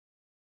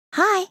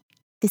Hi,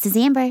 this is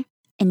Amber,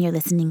 and you're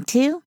listening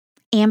to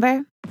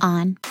Amber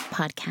on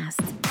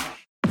Podcast.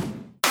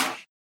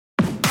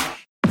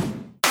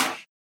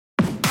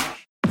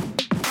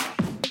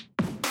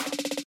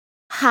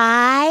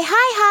 Hi.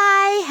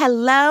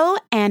 Hello,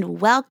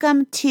 and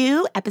welcome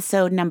to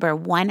episode number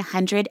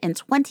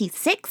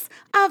 126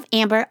 of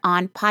Amber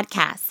on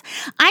Podcast.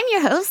 I'm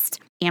your host,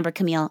 Amber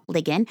Camille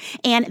Ligon,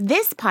 and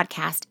this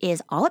podcast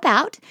is all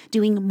about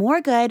doing more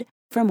good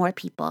for more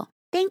people.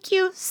 Thank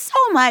you so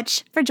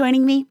much for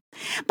joining me.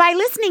 By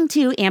listening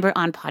to Amber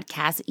on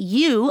Podcast,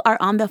 you are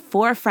on the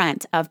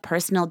forefront of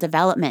personal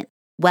development,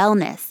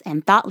 wellness,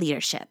 and thought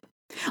leadership.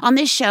 On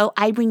this show,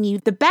 I bring you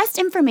the best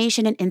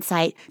information and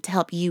insight to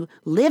help you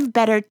live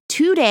better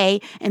today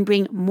and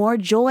bring more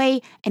joy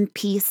and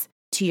peace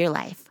to your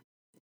life.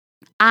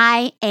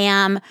 I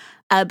am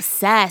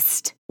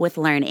obsessed with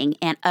learning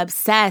and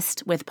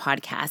obsessed with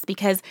podcasts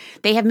because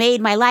they have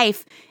made my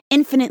life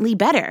infinitely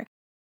better.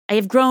 I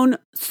have grown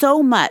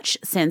so much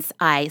since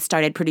I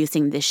started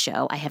producing this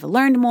show. I have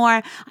learned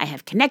more, I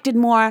have connected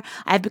more,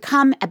 I have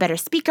become a better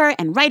speaker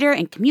and writer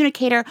and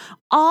communicator,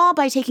 all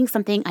by taking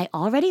something I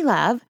already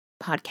love,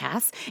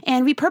 podcasts,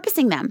 and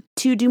repurposing them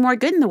to do more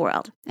good in the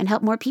world and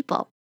help more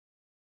people.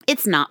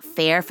 It's not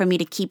fair for me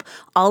to keep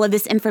all of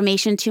this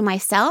information to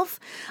myself.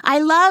 I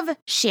love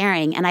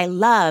sharing and I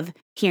love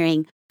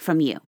hearing from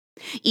you.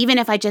 Even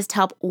if I just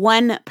help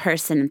one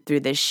person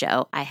through this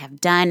show, I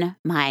have done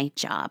my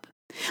job.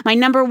 My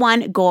number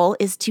one goal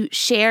is to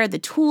share the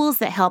tools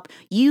that help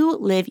you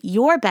live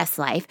your best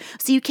life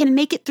so you can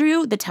make it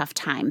through the tough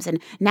times and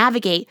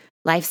navigate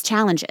life's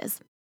challenges.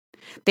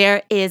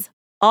 There is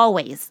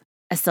always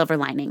a silver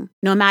lining,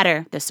 no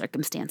matter the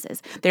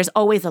circumstances. There's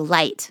always a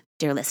light,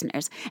 dear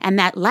listeners, and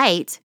that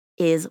light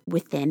is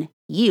within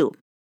you.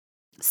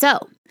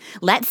 So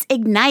let's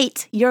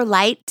ignite your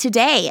light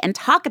today and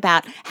talk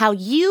about how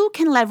you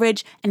can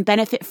leverage and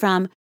benefit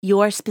from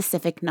your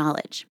specific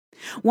knowledge.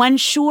 One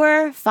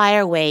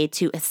surefire way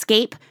to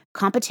escape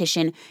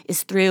competition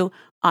is through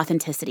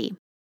authenticity.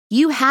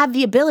 You have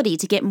the ability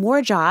to get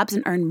more jobs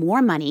and earn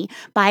more money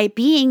by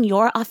being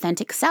your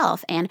authentic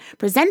self and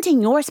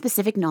presenting your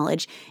specific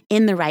knowledge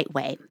in the right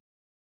way.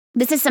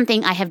 This is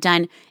something I have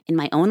done in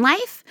my own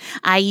life.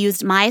 I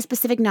used my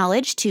specific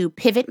knowledge to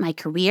pivot my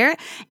career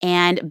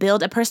and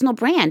build a personal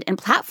brand and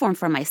platform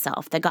for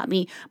myself that got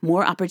me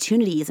more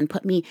opportunities and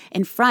put me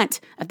in front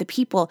of the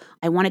people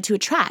I wanted to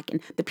attract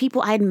and the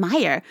people I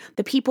admire,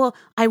 the people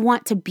I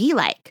want to be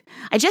like.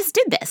 I just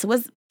did this. It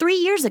was 3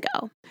 years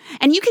ago.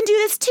 And you can do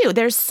this too.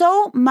 There's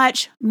so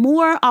much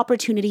more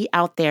opportunity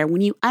out there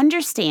when you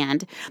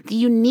understand the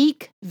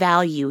unique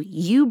value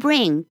you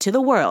bring to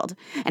the world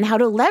and how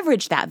to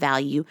leverage that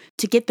value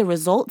to get the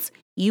results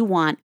you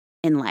want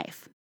in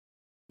life.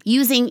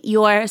 Using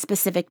your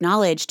specific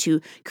knowledge to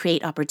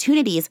create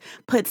opportunities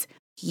puts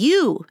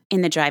you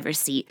in the driver's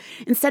seat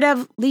instead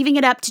of leaving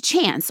it up to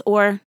chance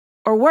or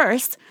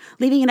worse,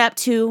 leaving it up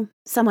to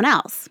someone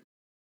else.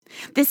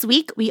 This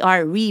week, we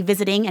are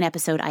revisiting an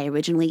episode I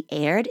originally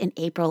aired in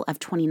April of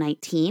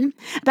 2019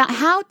 about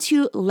how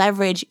to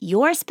leverage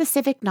your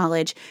specific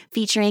knowledge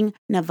featuring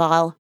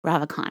Naval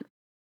Ravikant.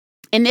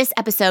 In this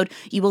episode,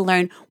 you will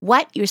learn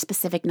what your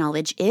specific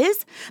knowledge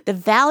is, the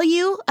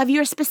value of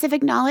your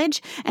specific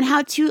knowledge, and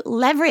how to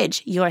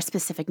leverage your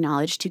specific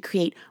knowledge to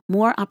create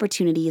more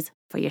opportunities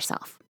for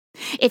yourself.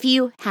 If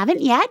you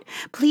haven't yet,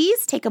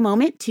 please take a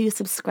moment to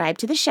subscribe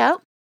to the show.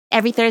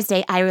 Every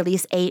Thursday, I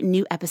release a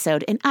new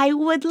episode, and I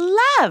would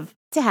love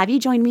to have you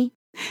join me.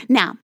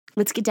 Now,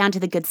 let's get down to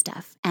the good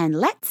stuff, and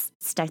let's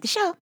start the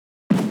show.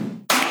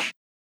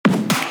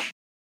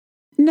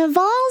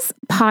 Naval's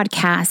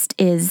podcast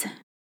is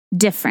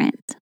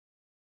different.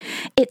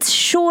 It's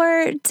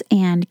short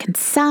and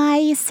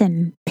concise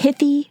and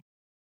pithy.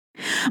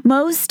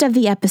 Most of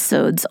the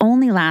episodes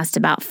only last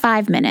about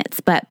 5 minutes,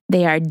 but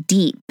they are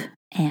deep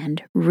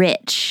and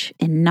rich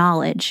in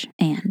knowledge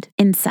and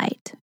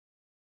insight.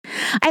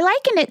 I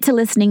liken it to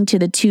listening to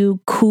the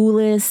two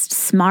coolest,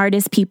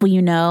 smartest people you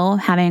know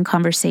having a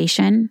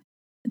conversation.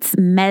 It's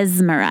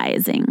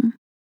mesmerizing.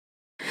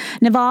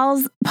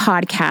 Naval's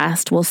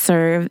podcast will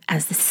serve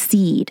as the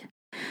seed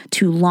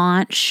to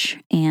launch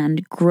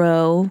and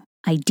grow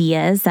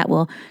ideas that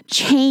will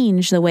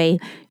change the way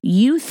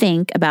you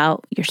think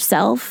about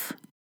yourself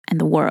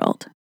and the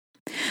world.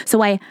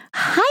 So I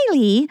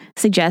highly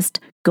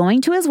suggest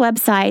going to his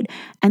website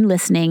and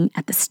listening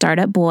at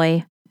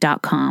thestartupboy.com.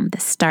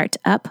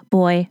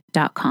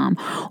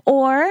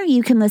 Or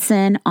you can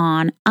listen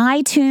on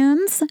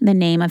iTunes. The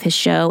name of his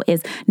show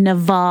is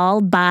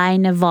Naval by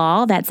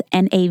Naval. That's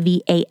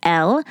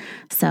Naval.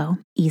 So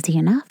easy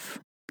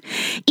enough.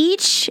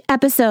 Each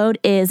episode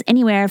is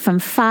anywhere from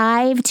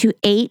 5 to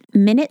 8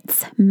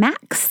 minutes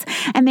max,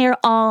 and they're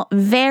all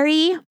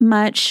very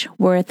much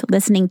worth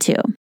listening to.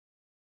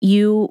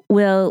 You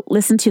will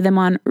listen to them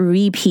on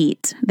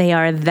repeat. They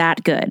are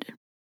that good.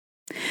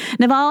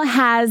 Naval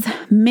has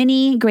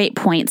many great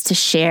points to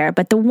share,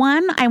 but the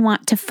one I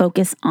want to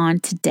focus on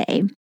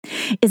today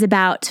is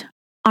about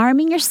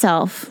arming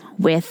yourself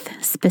with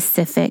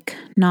specific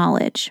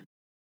knowledge.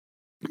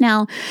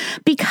 Now,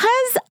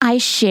 because I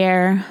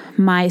share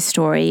my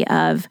story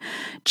of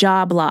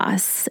job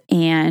loss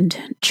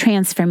and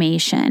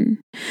transformation,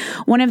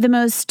 one of the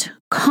most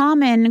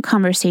common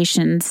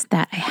conversations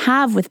that I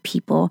have with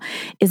people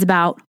is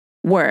about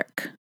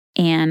work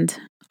and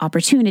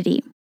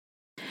opportunity,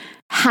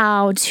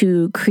 how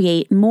to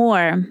create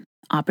more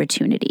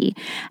opportunity,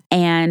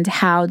 and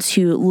how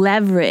to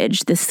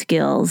leverage the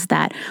skills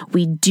that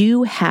we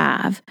do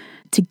have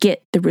to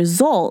get the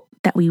result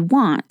that we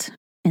want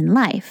in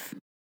life.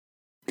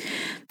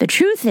 The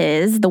truth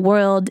is, the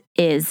world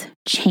is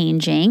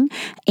changing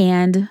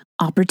and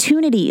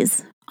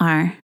opportunities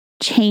are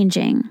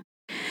changing.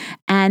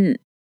 And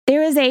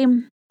there is a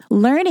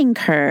learning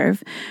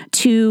curve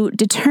to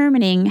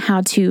determining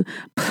how to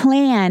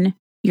plan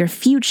your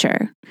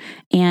future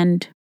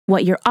and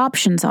what your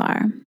options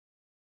are.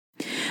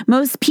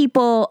 Most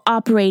people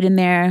operate in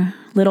their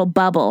little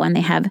bubble and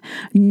they have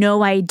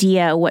no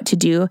idea what to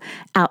do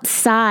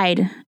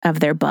outside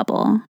of their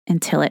bubble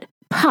until it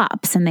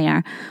pops and they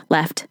are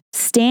left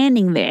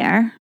standing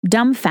there,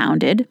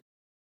 dumbfounded.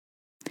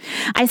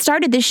 I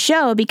started this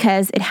show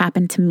because it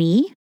happened to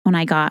me when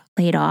I got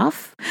laid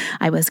off.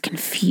 I was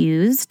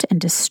confused and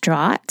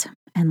distraught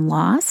and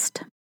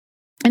lost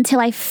until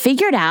I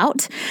figured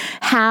out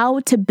how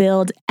to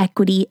build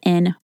equity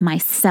in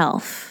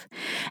myself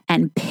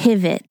and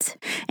pivot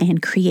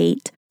and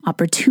create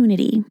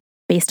opportunity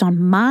based on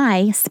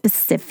my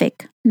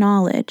specific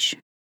knowledge.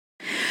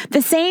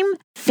 The same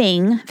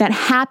thing that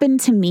happened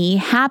to me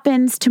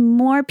happens to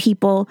more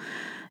people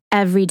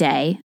every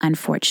day,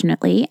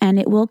 unfortunately, and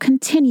it will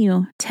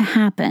continue to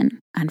happen,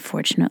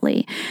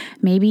 unfortunately.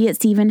 Maybe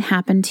it's even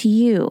happened to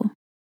you.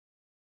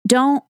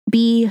 Don't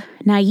be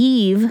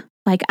naive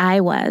like I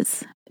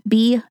was.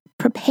 Be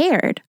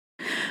prepared.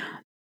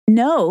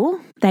 Know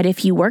that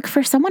if you work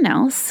for someone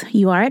else,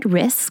 you are at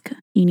risk.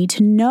 You need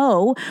to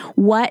know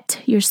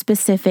what your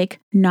specific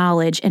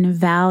knowledge and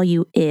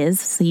value is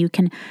so you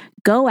can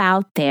go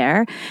out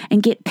there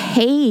and get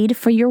paid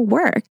for your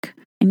work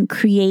and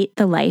create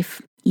the life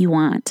you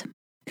want.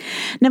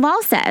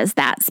 Naval says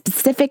that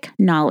specific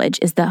knowledge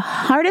is the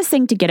hardest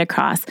thing to get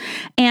across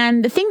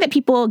and the thing that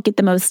people get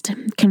the most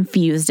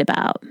confused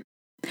about.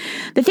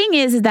 The thing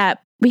is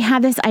that we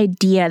have this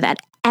idea that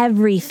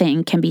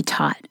everything can be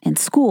taught in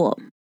school.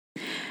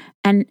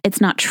 And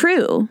it's not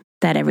true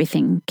that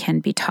everything can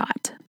be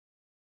taught.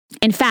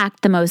 In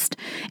fact, the most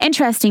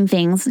interesting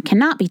things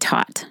cannot be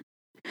taught,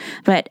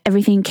 but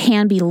everything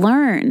can be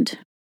learned.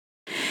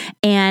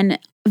 And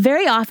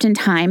very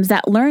oftentimes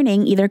that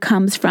learning either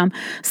comes from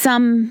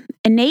some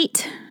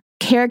innate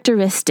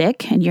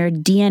characteristic in your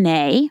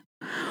DNA,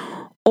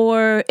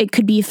 or it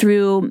could be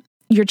through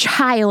your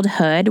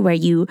childhood where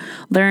you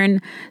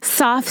learn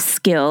soft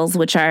skills,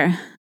 which are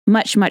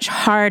much, much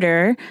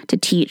harder to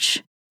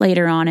teach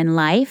later on in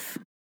life.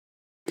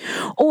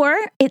 Or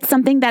it's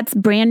something that's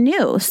brand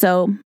new,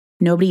 so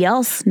nobody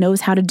else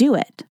knows how to do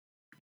it.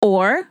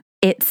 Or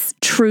it's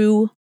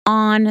true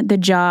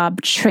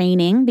on-the-job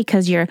training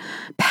because you're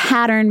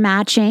pattern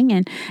matching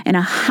in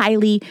a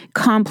highly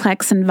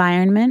complex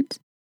environment.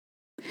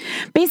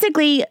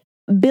 Basically,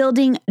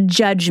 building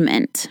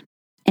judgment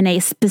in a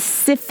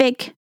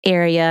specific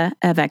area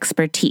of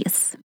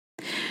expertise.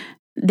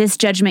 This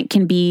judgment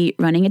can be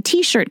running a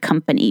t-shirt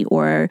company,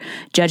 or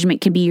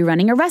judgment can be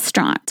running a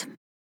restaurant.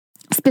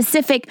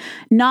 Specific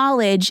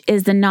knowledge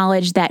is the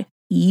knowledge that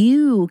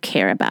you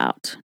care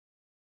about.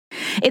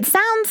 It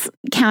sounds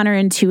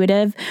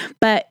counterintuitive,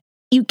 but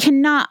you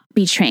cannot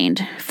be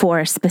trained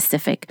for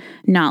specific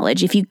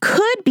knowledge. If you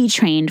could be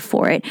trained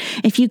for it,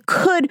 if you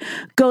could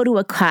go to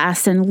a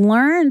class and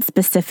learn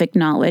specific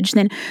knowledge,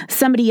 then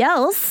somebody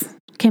else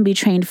can be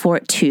trained for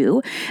it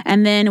too.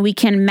 And then we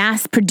can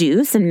mass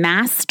produce and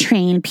mass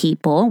train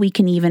people. We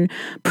can even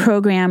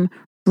program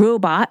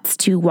robots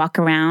to walk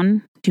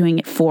around doing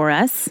it for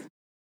us.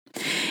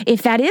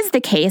 If that is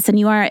the case, then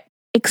you are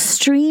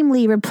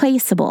extremely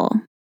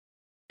replaceable.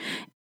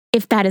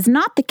 If that is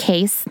not the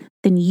case,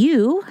 then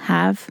you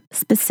have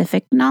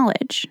specific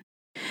knowledge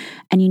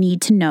and you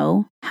need to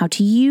know how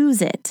to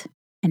use it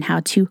and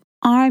how to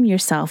arm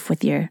yourself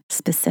with your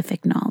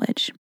specific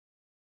knowledge.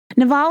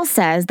 Naval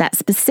says that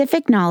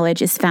specific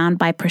knowledge is found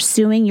by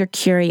pursuing your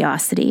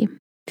curiosity.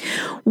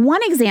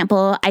 One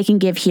example I can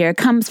give here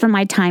comes from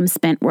my time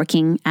spent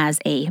working as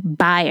a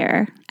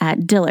buyer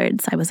at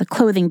Dillard's. I was a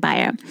clothing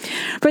buyer.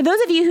 For those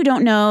of you who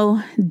don't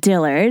know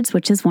Dillard's,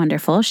 which is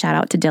wonderful, shout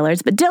out to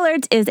Dillard's, but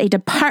Dillard's is a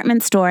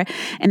department store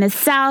in the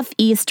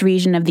southeast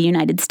region of the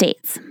United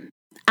States.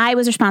 I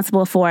was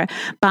responsible for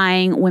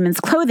buying women's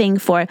clothing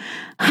for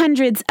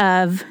hundreds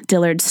of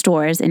Dillard's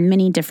stores in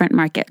many different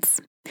markets.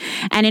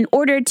 And in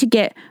order to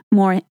get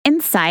more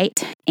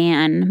insight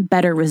and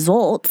better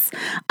results,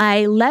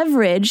 I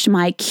leveraged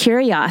my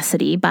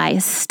curiosity by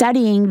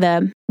studying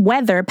the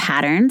weather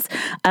patterns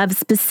of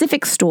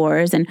specific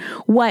stores and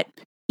what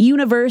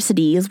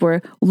universities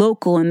were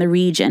local in the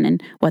region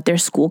and what their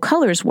school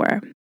colors were.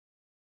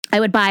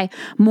 I would buy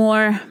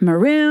more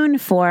maroon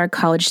for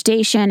College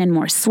Station and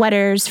more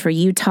sweaters for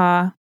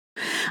Utah.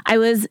 I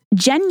was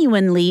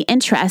genuinely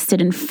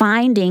interested in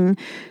finding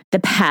the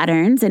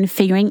patterns and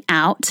figuring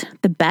out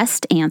the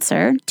best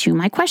answer to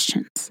my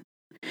questions.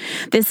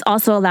 This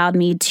also allowed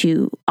me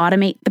to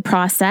automate the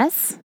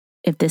process.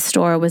 If this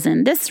store was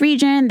in this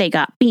region, they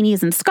got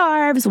beanies and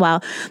scarves,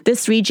 while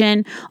this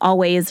region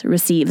always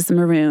receives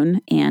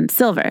maroon and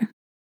silver.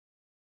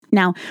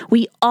 Now,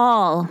 we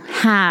all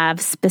have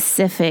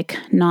specific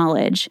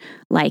knowledge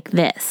like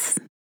this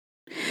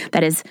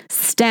that is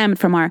stemmed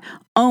from our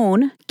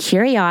own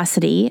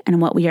curiosity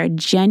and what we are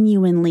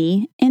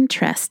genuinely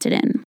interested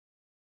in.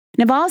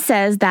 Naval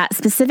says that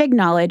specific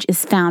knowledge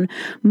is found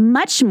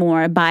much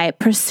more by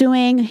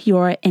pursuing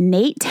your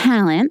innate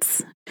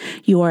talents,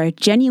 your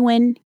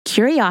genuine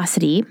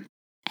curiosity,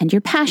 and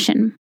your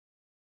passion.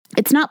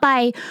 It's not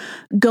by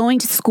going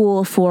to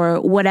school for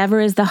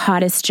whatever is the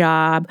hottest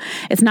job.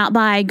 It's not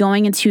by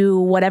going into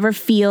whatever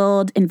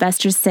field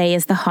investors say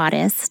is the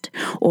hottest,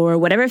 or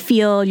whatever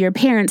field your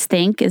parents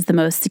think is the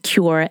most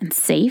secure and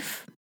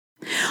safe.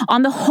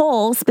 On the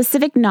whole,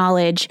 specific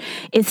knowledge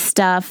is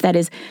stuff that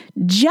is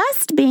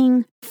just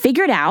being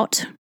figured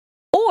out,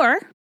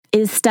 or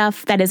is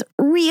stuff that is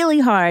really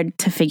hard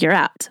to figure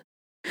out.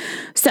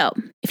 So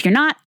if you're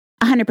not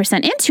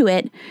 100% into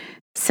it,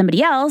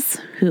 somebody else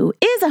who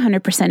is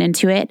 100%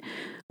 into it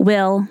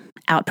will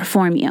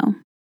outperform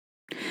you.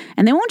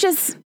 And they won't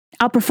just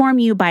outperform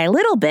you by a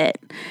little bit,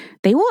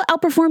 they will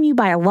outperform you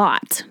by a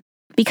lot.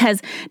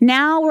 Because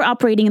now we're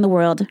operating in the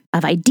world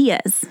of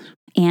ideas,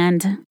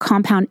 and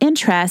compound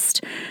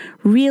interest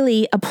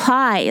really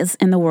applies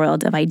in the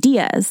world of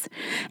ideas,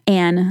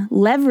 and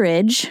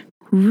leverage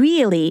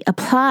really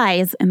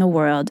applies in the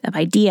world of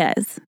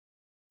ideas.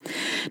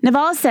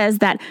 Naval says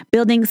that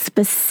building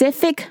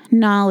specific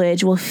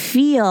knowledge will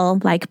feel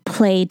like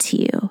play to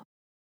you.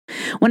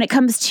 When it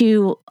comes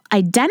to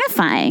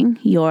identifying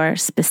your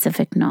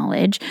specific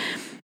knowledge,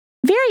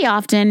 very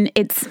often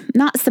it's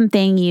not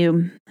something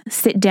you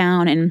sit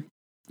down and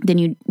then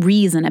you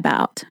reason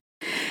about.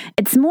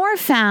 It's more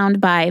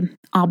found by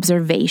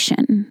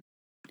observation.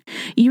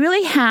 You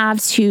really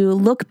have to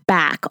look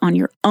back on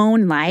your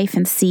own life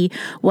and see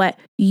what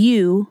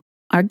you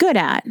are good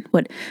at,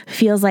 what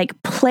feels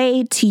like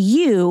play to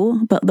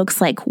you, but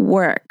looks like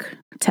work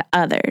to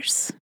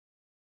others.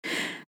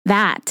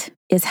 That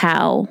is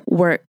how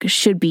work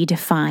should be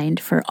defined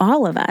for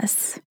all of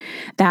us.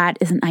 That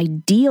is an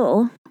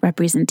ideal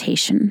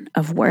representation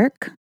of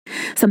work,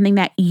 something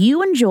that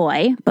you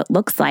enjoy, but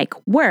looks like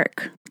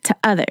work to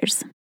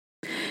others.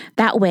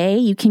 That way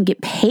you can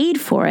get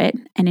paid for it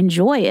and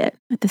enjoy it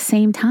at the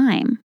same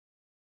time.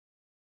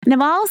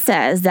 Naval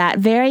says that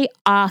very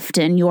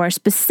often your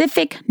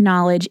specific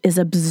knowledge is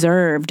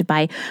observed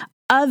by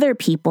other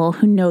people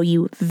who know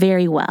you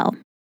very well.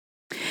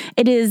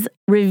 It is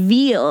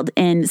revealed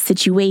in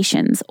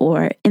situations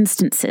or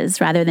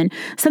instances rather than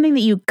something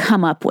that you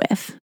come up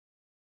with.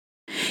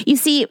 You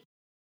see,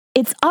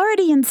 it's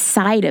already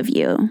inside of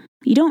you.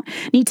 You don't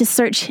need to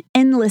search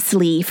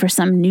endlessly for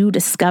some new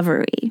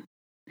discovery.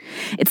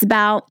 It's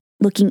about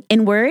looking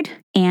inward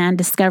and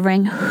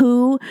discovering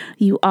who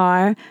you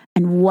are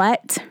and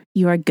what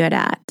you are good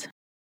at.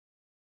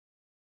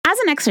 As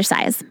an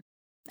exercise,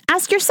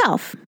 ask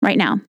yourself right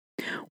now,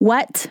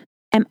 what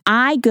am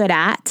I good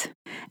at,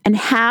 and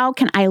how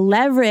can I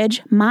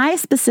leverage my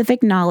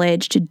specific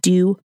knowledge to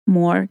do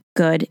more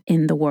good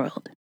in the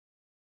world?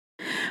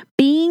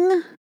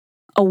 Being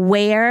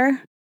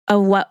aware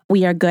of what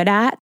we are good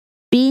at,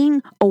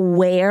 being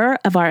aware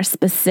of our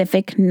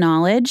specific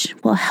knowledge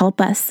will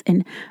help us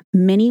in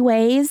many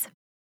ways.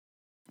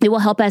 It will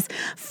help us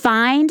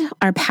find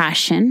our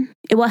passion.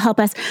 It will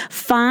help us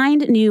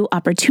find new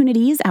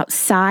opportunities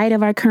outside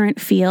of our current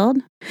field.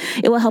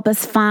 It will help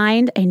us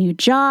find a new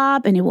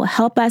job, and it will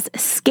help us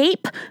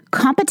escape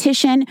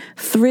competition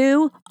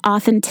through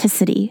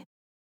authenticity.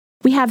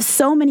 We have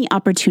so many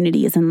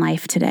opportunities in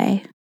life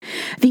today.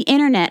 The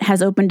internet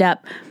has opened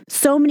up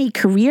so many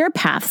career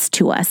paths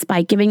to us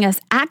by giving us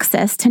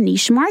access to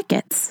niche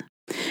markets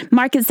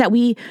that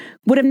we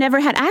would have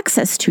never had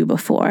access to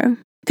before.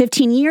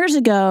 15 years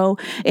ago,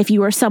 if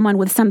you were someone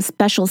with some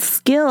special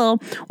skill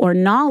or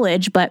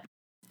knowledge, but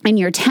in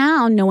your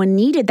town, no one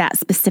needed that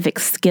specific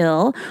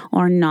skill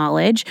or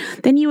knowledge,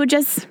 then you would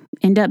just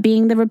end up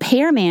being the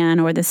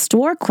repairman or the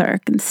store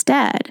clerk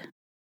instead,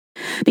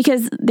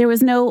 because there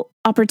was no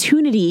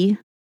opportunity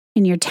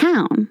in your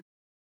town.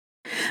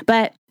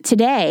 But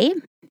today,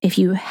 if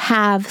you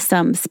have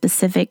some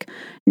specific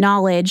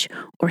knowledge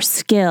or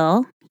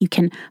skill, you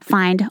can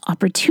find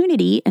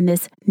opportunity in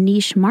this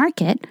niche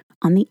market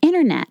on the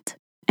internet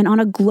and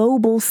on a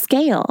global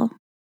scale.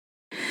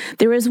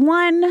 There is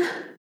one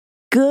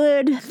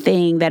good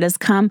thing that has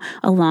come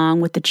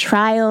along with the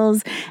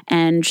trials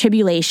and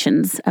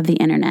tribulations of the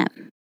internet,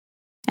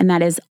 and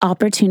that is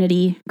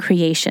opportunity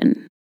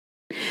creation.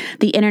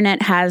 The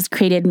internet has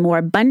created more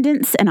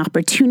abundance and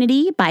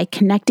opportunity by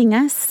connecting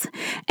us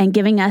and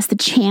giving us the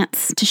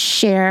chance to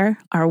share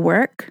our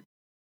work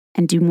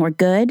and do more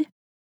good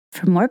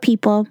for more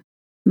people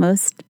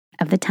most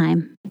of the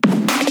time.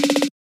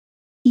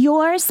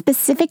 Your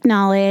specific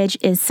knowledge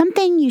is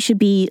something you should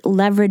be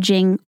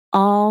leveraging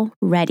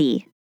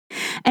already.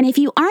 And if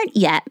you aren't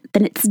yet,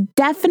 then it's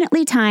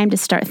definitely time to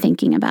start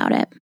thinking about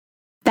it.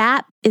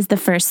 That is the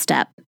first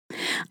step.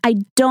 I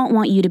don't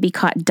want you to be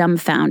caught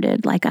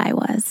dumbfounded like I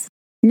was.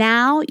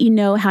 Now you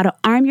know how to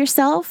arm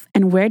yourself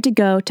and where to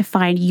go to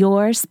find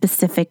your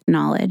specific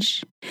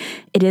knowledge.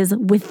 It is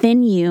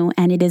within you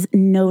and it is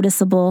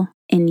noticeable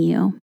in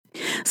you.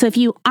 So if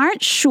you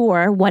aren't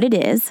sure what it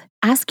is,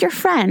 ask your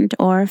friend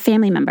or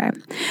family member,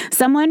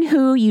 someone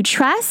who you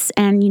trust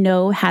and you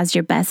know has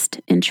your best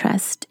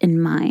interest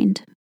in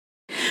mind.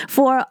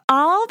 For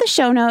all the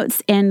show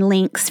notes and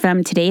links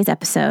from today's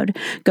episode,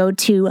 go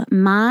to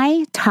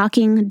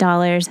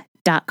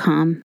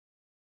mytalkingdollars.com.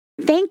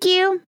 Thank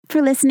you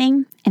for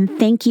listening and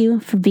thank you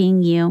for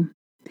being you.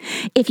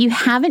 If you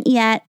haven't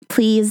yet,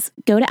 please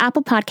go to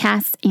Apple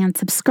Podcasts and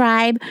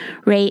subscribe,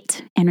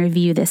 rate, and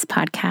review this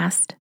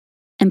podcast.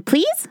 And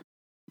please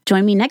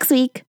join me next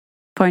week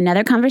for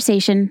another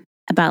conversation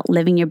about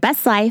living your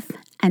best life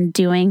and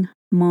doing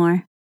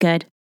more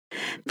good.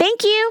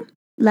 Thank you.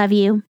 Love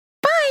you.